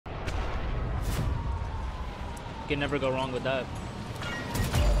can never go wrong with that.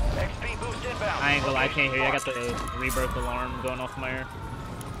 XP boost inbound. I ain't gonna lie, I can't hear you. I got the rebirth alarm going off my ear.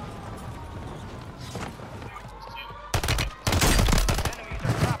 Enemies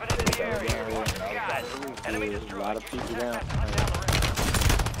are dropping into the area. Watch the skies. Enemy destroyed. A lot of people down.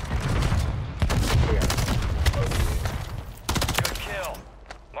 Good kill.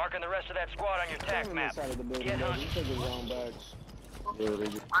 Marking the rest of that squad on your tac map. Get hunting.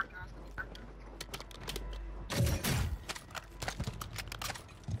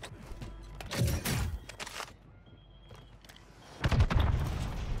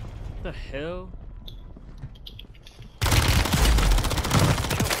 What the hell?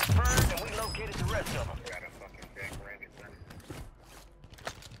 Kill confirmed, and we located the rest of them.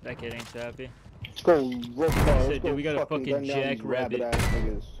 That kid ain't so happy. Let's go, Said, dude, we got a fucking jackrabbit.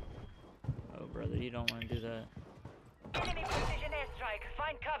 Niggas. Oh, brother, you don't want to do that. Enemy precision airstrike.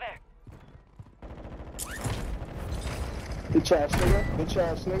 Find cover. Bitch ass nigga. Bitch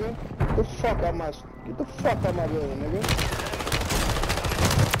ass nigga. Get the fuck out my building, nigga.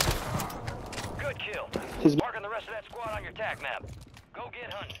 Good kill. Marking the rest of that squad on your tac map. Go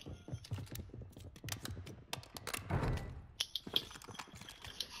get hunting.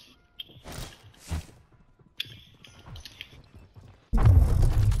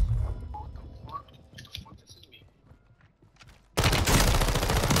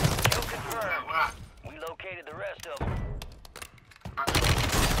 Kill confirmed. We located the rest of them.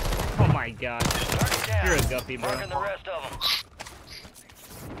 Oh my god. Target down. You're a guppy, bro. Marking the rest of them.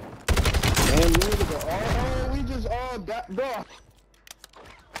 Man, nigga, we just all got, bro.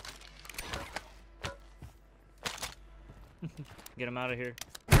 Get him out of here.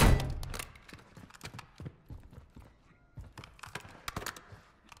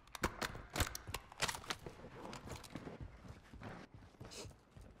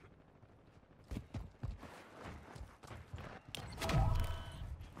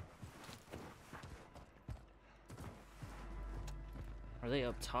 Are they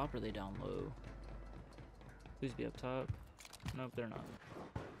up top or are they down low? Please be up top. Nope, they're not.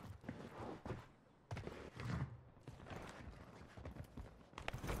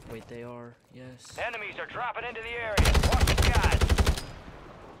 Wait, they are. Yes. Enemies are dropping into the area. Watch the skies.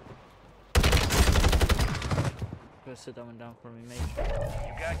 Go sit that one down for me, mate.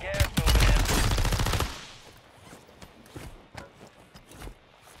 You got gas moving in.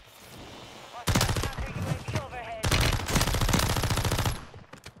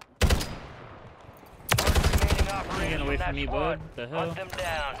 Getting away from me, bud. The hell? Hunt them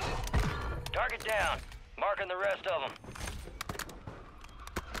down. Target down. Marking the rest of them.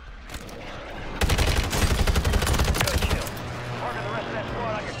 Good kill. Marking the rest of that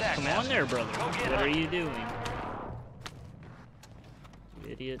squad on your tac Come map. on there, brother. Go get What are hunting. you doing?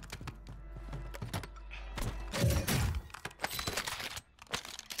 You idiot.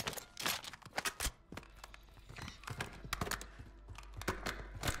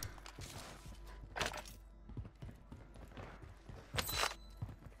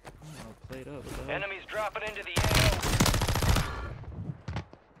 Played up. What the hell? Enemies dropping into the AO.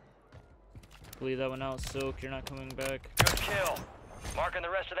 Leave that one out, Silk. You're not coming back. Good kill. Marking the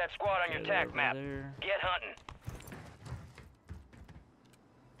rest of that squad on your Get tac over map. there. Get hunting.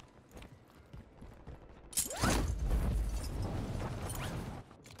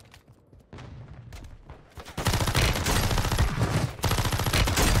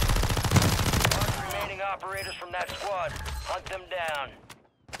 Mark remaining operators from that squad. Hunt them down.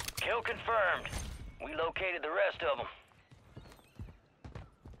 Kill confirmed. We located the rest of them.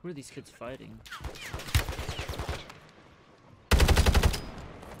 Who are these kids fighting?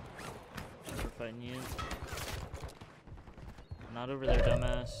 We're fighting you. Not over there,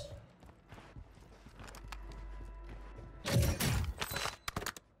 dumbass.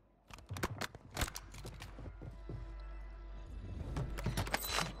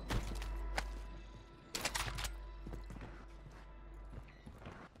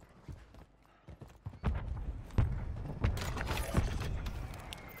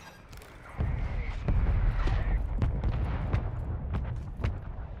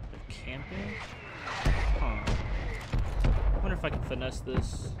 Camping? Huh. Wonder if I can finesse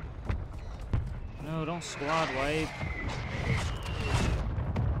this. No, don't squad wipe.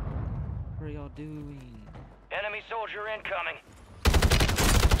 What are y'all doing? Enemy soldier incoming.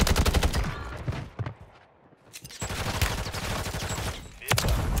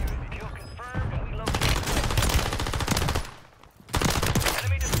 Kill confirmed and we located.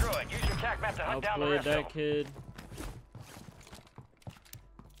 Enemy destroyed. Use your tac map to hunt down the Outplayed rest of that them. kid.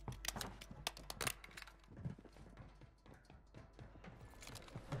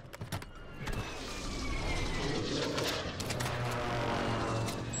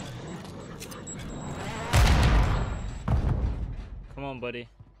 buddy.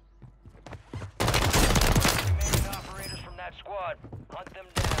 Remaining operators from that squad. Hunt them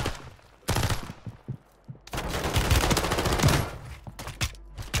down.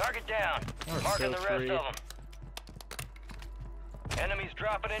 Target down. You're Marking so the rest free. of them. Enemies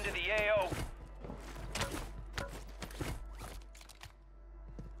dropping into the AO.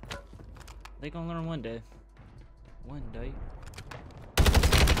 They gonna learn one day. One day.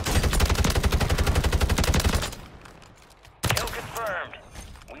 Kill confirmed.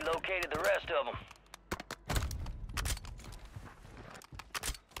 We located the rest of them.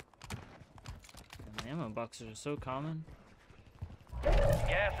 And ammo boxes are so common.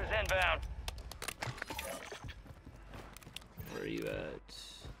 Gas is inbound. Where are you at?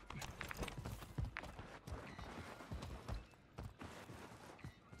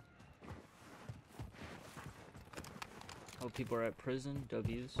 Oh, people are at prison.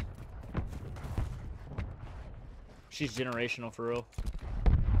 W's. She's generational for real.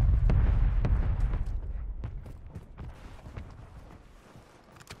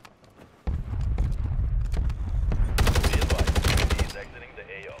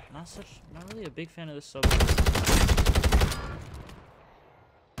 Not really a big fan of this sub. Good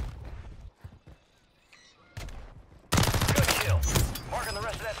kill. Marking the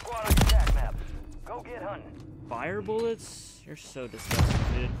rest of that squad on your attack map. Go get hunting. Fire bullets? You're so disgusting,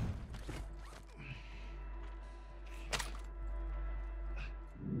 dude.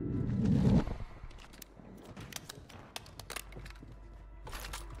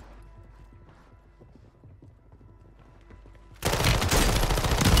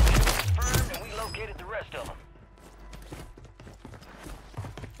 Confirmed, and we located the rest of them.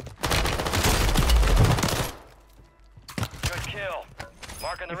 Good kill.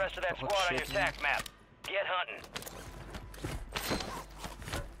 Marking the rest of that squad on your attack map. Get hunting.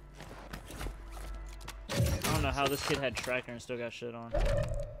 I don't know how this kid had tracker and still got shit on.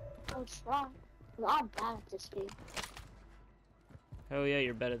 Oh, try. I'm bad at this game. Oh yeah,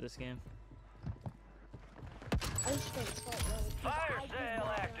 you're bad at this game. I just think it's really Fire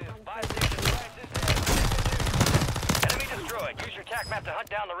sale active. Buy station prices. Enemy destroyed. Use your attack map to hunt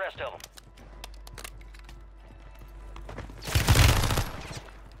down the rest of them.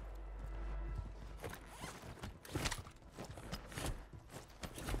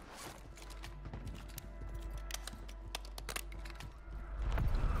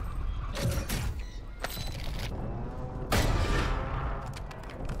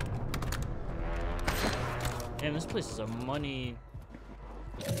 Damn, this place is a money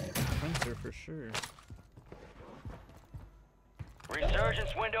printer for sure. Resurgence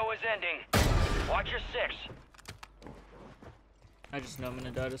window is ending. Watch your six. I just know I'm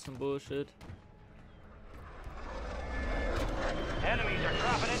gonna die to some bullshit. Enemies are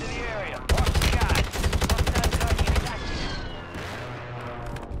dropping into the area. Watch the skies.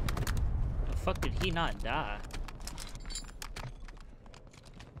 The fuck did he not die?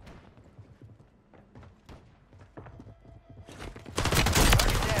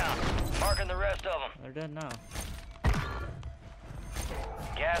 Target down. Marking the rest of them. They're dead now.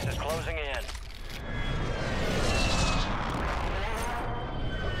 Gas is closing in.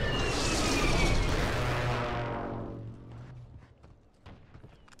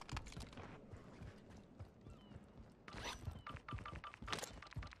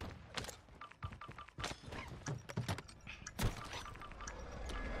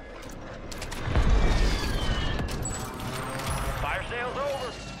 Fire sale's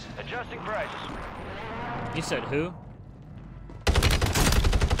over. Adjusting prices. You said who?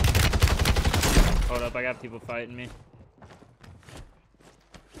 Hold up, I got people fighting me.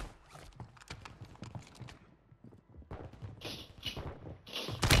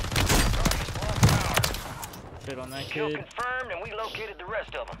 Shit on that Kill kid. confirmed, and we located the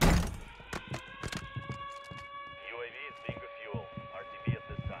rest of them. UAV is being refueled. RTB at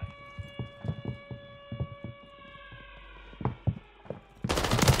this time.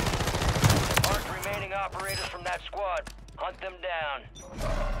 Mark remaining operators from that squad. Hunt them down.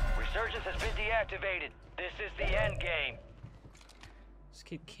 Resurgence has been deactivated. This is the end game. This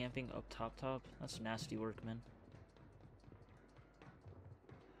kid camping up top. That's nasty work, man.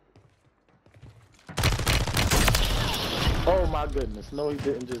 Oh my goodness. No, he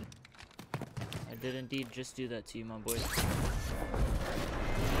didn't just. I did indeed just do that to you, my boy.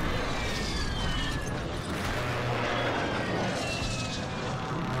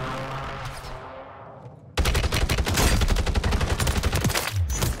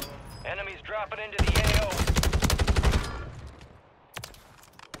 Enemies dropping into the AO.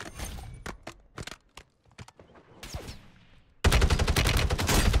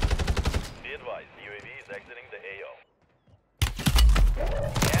 Be advised, UAV is exiting the AO.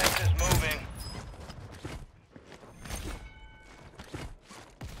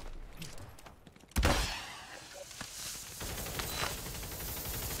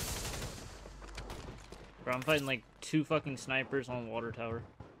 Bro, I'm fighting like 2 fucking snipers on water tower.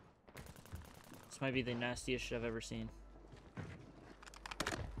 This might be the nastiest shit I've ever seen.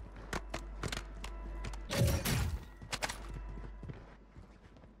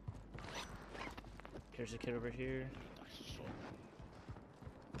 There's a kid over here.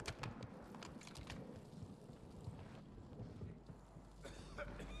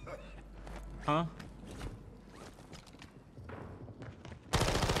 Huh?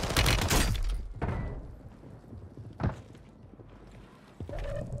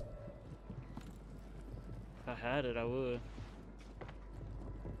 If I had it, I would.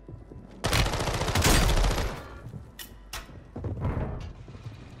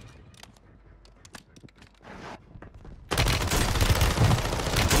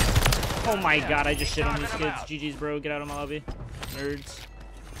 Oh my god, I just shit on these kids. GG's, bro. Get out of my lobby. Nerds.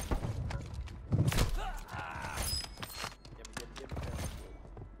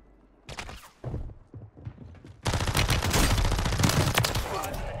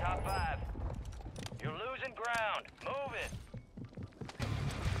 Squad's in the top 5. You're losing ground. Move it.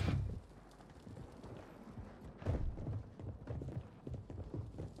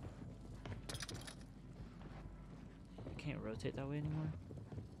 I can't rotate that way anymore.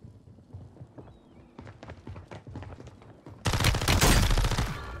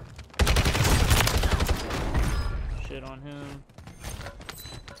 Shit on him.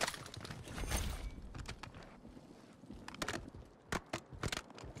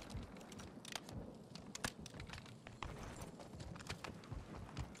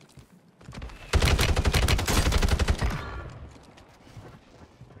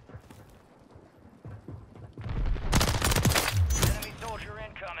 Enemy soldier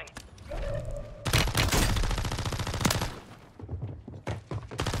incoming.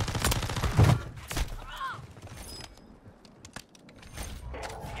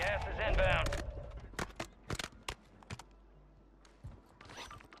 Gas is inbound.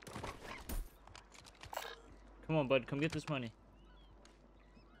 Come on, bud. Come get this money.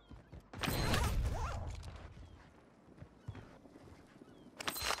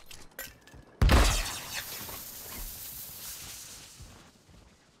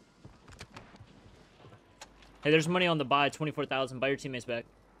 Hey, there's money on the buy. 24,000. Buy your teammates back.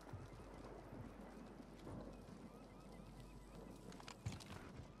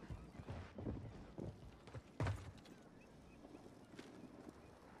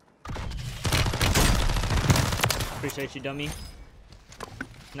 Appreciate you, dummy.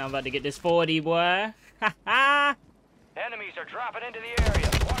 Now I'm about to get this 40, boy. Ha ha! Enemies are dropping into the area.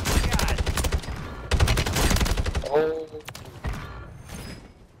 Watch the skies. Oh.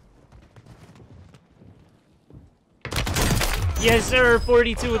 Yes, sir.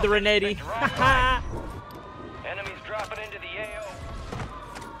 42 with the Renetti. Ha ha! Enemies dropping into the AO.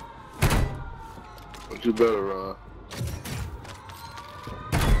 But you better run.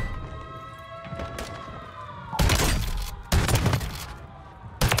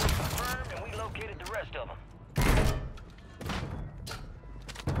 Confirmed, and we located the rest of them.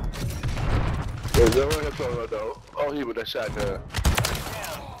 Is that right here talking about though? Oh, he with that shotgun. Down.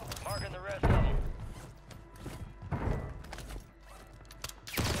 Marking the rest of them.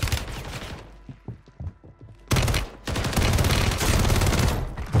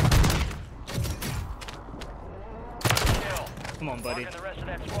 Kill. Come on, buddy. Marking the rest of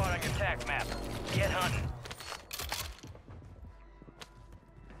that squad on your tac map. Get hunting.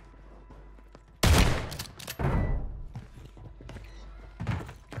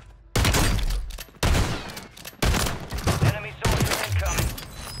 Enemy soldier incoming.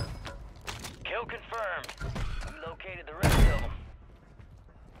 Kill confirmed. We located the rest of them.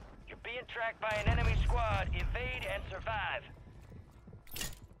 You're being tracked by an enemy squad. Evade and survive.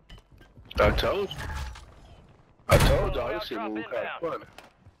 I told you. I told y'all this shit was kind of funny.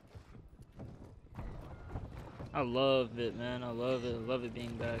 I love it, man. I love it. I love it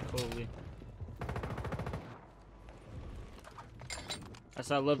being back. Holy.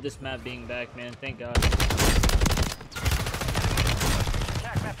 I love this map being back, man. Thank God. Tac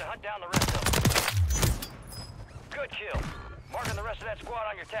map to hunt down the rest of them. Good kill. Marking the rest of that squad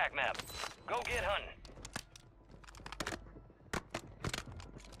on your tac map. Go get hunting.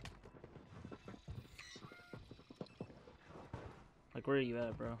 Like, where are you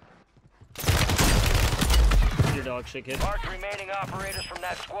at, bro? Your dog shit, kid. Mark remaining operators from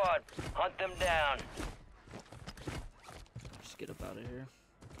that squad. Hunt them down. Just get up out of here.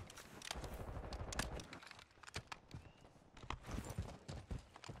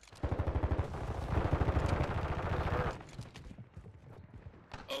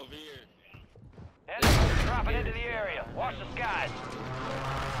 Over here. Enemies are dropping into the area. Watch the skies.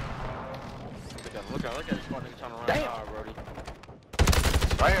 Look at this smart nigga trying to run. Damn. Brody.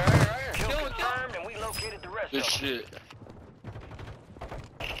 Right here. Kill Kill him. confirmed, and we located the rest Good of them. shit.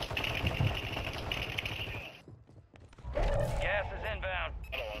 Gas is inbound.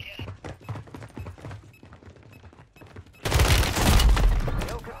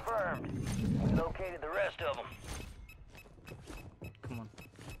 Kill confirmed. We located the rest of them. Come on.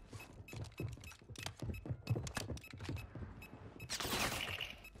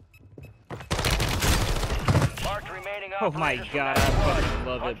 Marked remaining Oh my operators from god, that I squad. fucking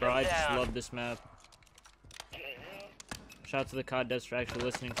love Hunt it, bro. I them just down. love this map. Shout out to the COD devs for actually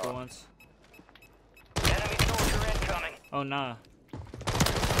listening for once. Enemy soldier incoming. Oh nah. Trying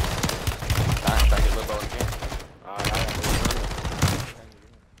to get little again.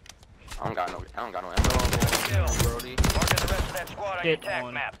 I don't got no ammo. Kill. Brody. Marking the rest of that squad on your Hit attack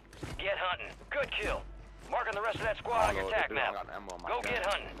one. map. Get hunting. Good kill. Marking the rest of that squad on your attack map. Go get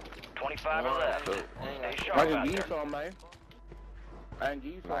hunting. 25 are left. Stay sharp I out can give you there. some, man. I can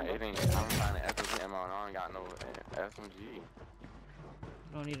give you Nah, some. it ain't. I'm finding SMG ammo and I ain't got no SMG.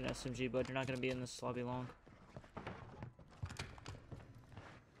 I don't need an SMG, bud. You're not gonna be in this lobby long.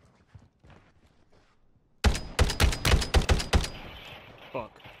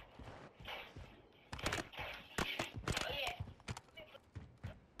 Fuck.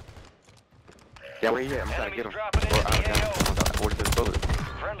 Yeah, where you at? I'm trying to get him. Enemies dropping into the AO. 46 bullets.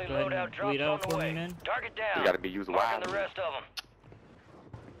 Friendly Go ahead loadout and drops bleed on out the for me, way. man. Target down. You gotta be using Marking wild. the rest of them.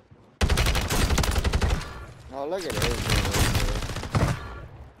 Oh, look at this.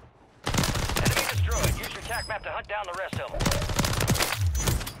 Enemy destroyed. Use your attack map to hunt down the rest of them.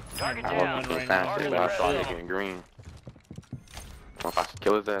 Target I'm down. on right Fast now. Marking shit, the I rest saw of him them. getting green. If I should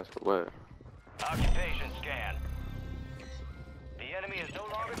kill his ass for what? Occupation scan. The enemy is no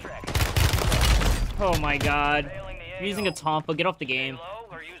longer tracking. Oh my god. Failing the You're using a AO. Tompa. Get off the Stay game. low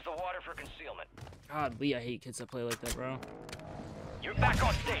or use the water for concealment. God, Lee, I hate kids that play like that, bro. You're back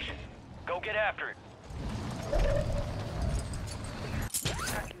on station. Go get after it.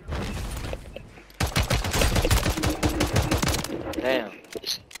 Damn.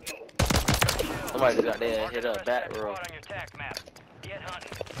 Somebody just got there and Marking hit the a rest back of that row. squad on your attack map. Get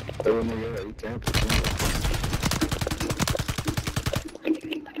hunting. Oh, nigga, you can't put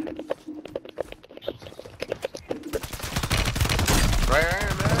Right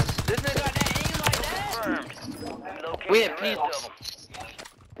here, man. This nigga got that aim like that? Confirmed. Locate We the had rest people. of them.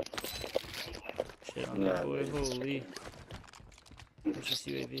 Shit on that boy. Holy. Where's this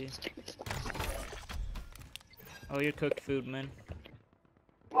UAV? Oh, you're cooked food, man.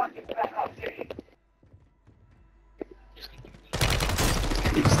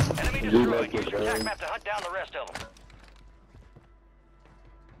 Enemy destroyed. Use your attack map to hunt down the rest of them.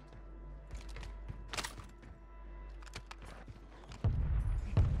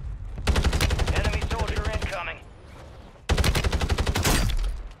 Enemy soldier incoming.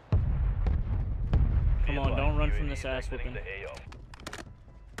 Come on, don't run from this ass whipping.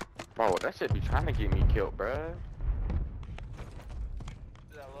 Bro, that shit be trying to get me killed, bruh.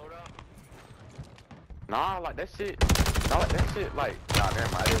 Nah, like that shit. Nah, like that shit, like. Nah,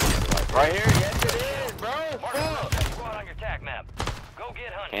 never mind. It is, like, right here, yes it is, bro. Mark the rest of that squad on your attack map. Go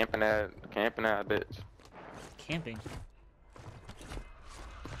get hunting. Camping that bitch. Camping.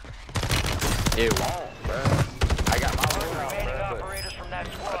 It won't, bruh. I got my Mark the loadout, remaining bruh. But operators from that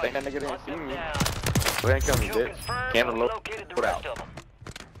squad. I think that nigga didn't Hunt see them me. down. Go ahead and kill me, Kill bitch. confirmed. Camping We loadout. located the rest of them.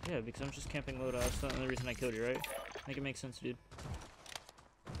 Yeah, because I'm just camping loadout. That's the only reason I killed you, right? Make it make sense, dude.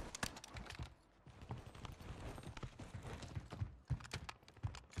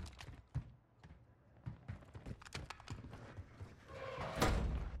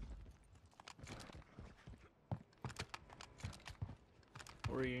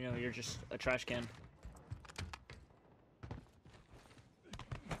 Or, you know, you're just a trash can.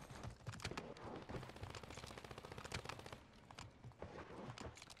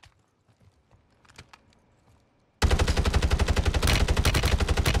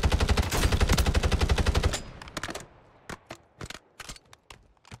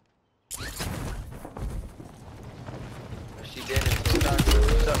 She did it. Shut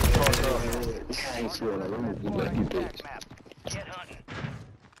the fuck up. I ain't swear, like, I'm gonna do that, you bitch. Attack map. Get hunting.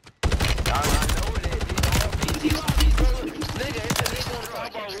 I know that, dude. Nigga, it's a nigga on the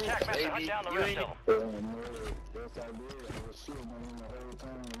top Use your attack map to hunt down the rest of them. Yes, I did. I was shooting him the whole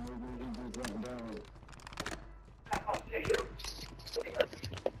time, and maybe he just went down.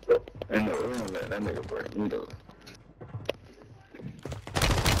 Ain't no room to let that nigga break me, though.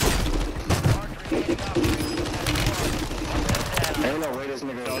 Ain't no way this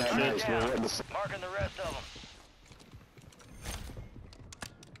nigga was that nice, man. What the Marking the rest of them.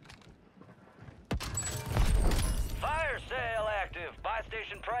 sale active. Buy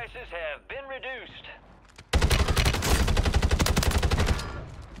station prices have been reduced.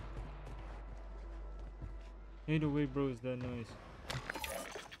 Either way, bro, is that nice.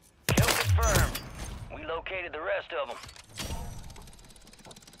 Kill confirmed. We located the rest of them.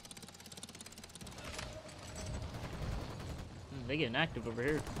 They getting active over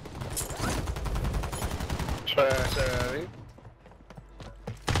here. Sorry.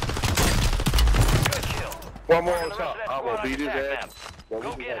 Good kill. One more Marking on the top. rest of that I'm squad gonna on beat your his attack ass. map. Well, Go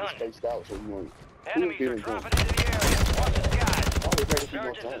we just get had it hunting. spaced out, so you want. Enemies are dropping into the area. Watch the skies.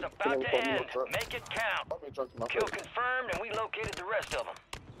 Surgeons is about to end. Make it count. Kill confirmed, and we located the rest of them.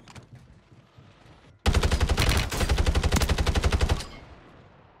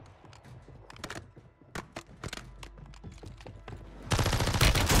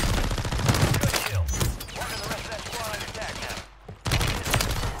 Good kill. Marking the rest of that squad on your attack map.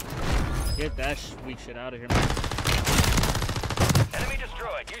 Get that weak shit out of here, man. Enemy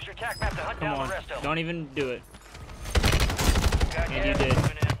destroyed. Use your attack map to hunt Come down on. the rest of them. Don't even do it. Got And you gas did.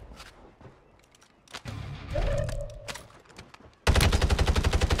 moving in.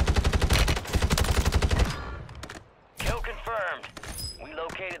 Kill confirmed. We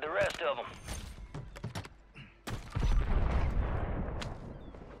located the rest of them.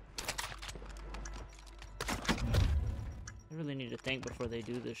 They really need to think before they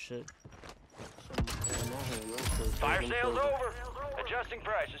do this shit. Fire sale's over. Adjusting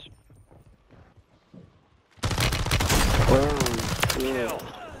prices. Kill.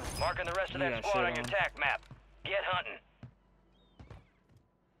 Marking the rest of You that got squad shit on your on. attack map. Get hunting.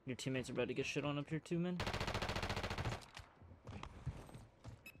 Your teammates are about to get shit on up here too, man.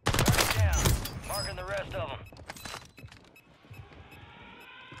 Target down. Marking the rest of them.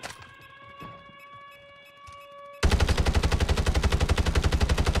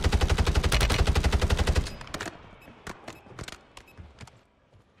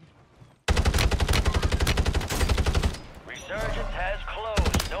 Resurgence has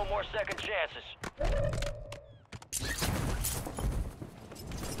closed. No more second chances.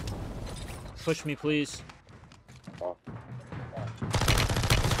 Push me, please.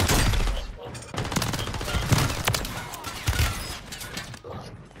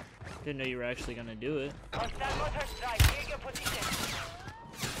 Didn't know you were actually gonna do it.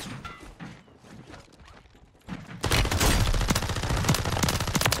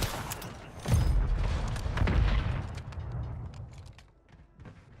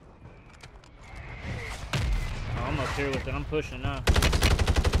 Oh, I'm up here with it. I'm pushing now.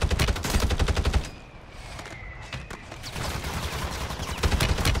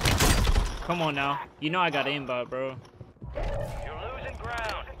 Come on now. You know I got aimbot, bro. You're losing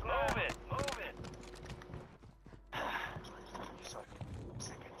ground. Move it. Move it.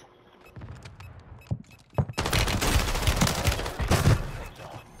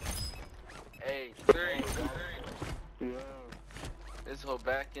 Hey, three. This whole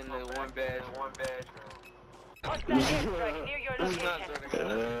back in the one badge. Hostile airstrike near your It's not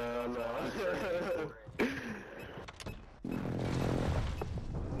location.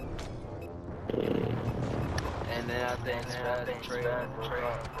 And then I think Spaz and Trey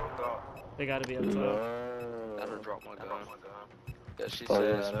broke off. They gotta be up top. I done dropped my gun. Yeah, she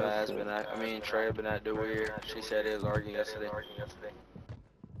said Spaz been at, Trey been at the weird. She said they was arguing yesterday.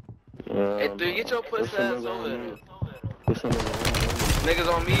 Hey, dude, get your pussy ass over there.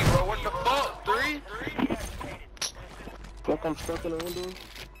 Niggas on me, bro. What the fuck, 3? Fuck, I'm stuck in the window.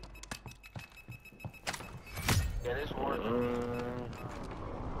 Yeah, this one.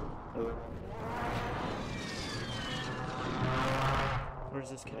 Where's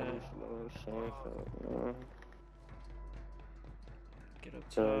this kid at? Get up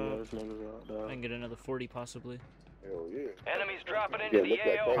top. I can get another 40 possibly. Hell yeah. Enemies dropping into the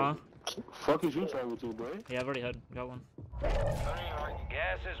AO. Huh? Fuck is you talking to, bro? Yeah, I've already got one.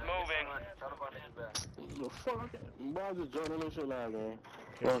 Gas is moving. The fuck? Bro, I just joined on this shit live, man.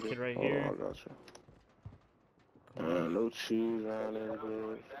 Here's a kid right here. Oh, I got you. No cheese on there,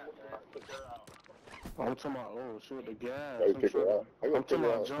 bro. I'm talking about, oh shit, the gas. I'm talking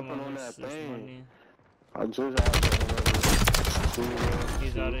about jumping on that thing. I just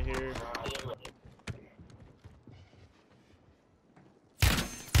He's out of here.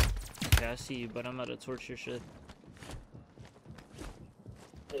 Okay, I see you, but I'm about to torch your shit.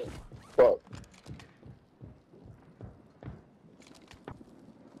 Fuck.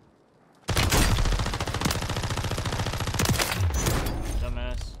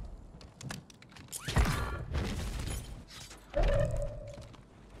 Dumbass.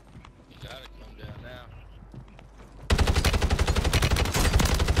 You gotta come down now.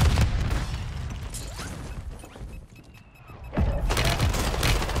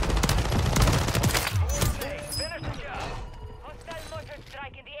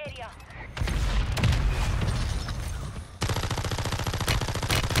 strike in the area.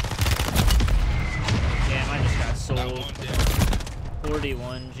 Damn, I just got sold.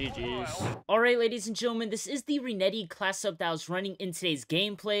 41, GG's. Alright, ladies and gentlemen, this is the RENETTI class up that I was running in today's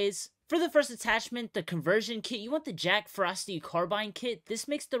gameplays. For the first attachment, the conversion kit, you want the Jack Ferocity Carbine kit. This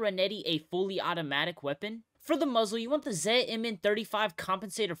makes the RENETTI a fully automatic weapon. For the muzzle, you want the ZMN35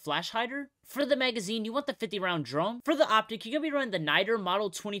 compensator flash hider. For the magazine, you want the 50-round drum. For the optic, you're going to be running the Niter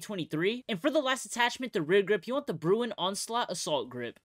model 2023. And for the last attachment, the rear grip, you want the Bruin Onslaught assault grip.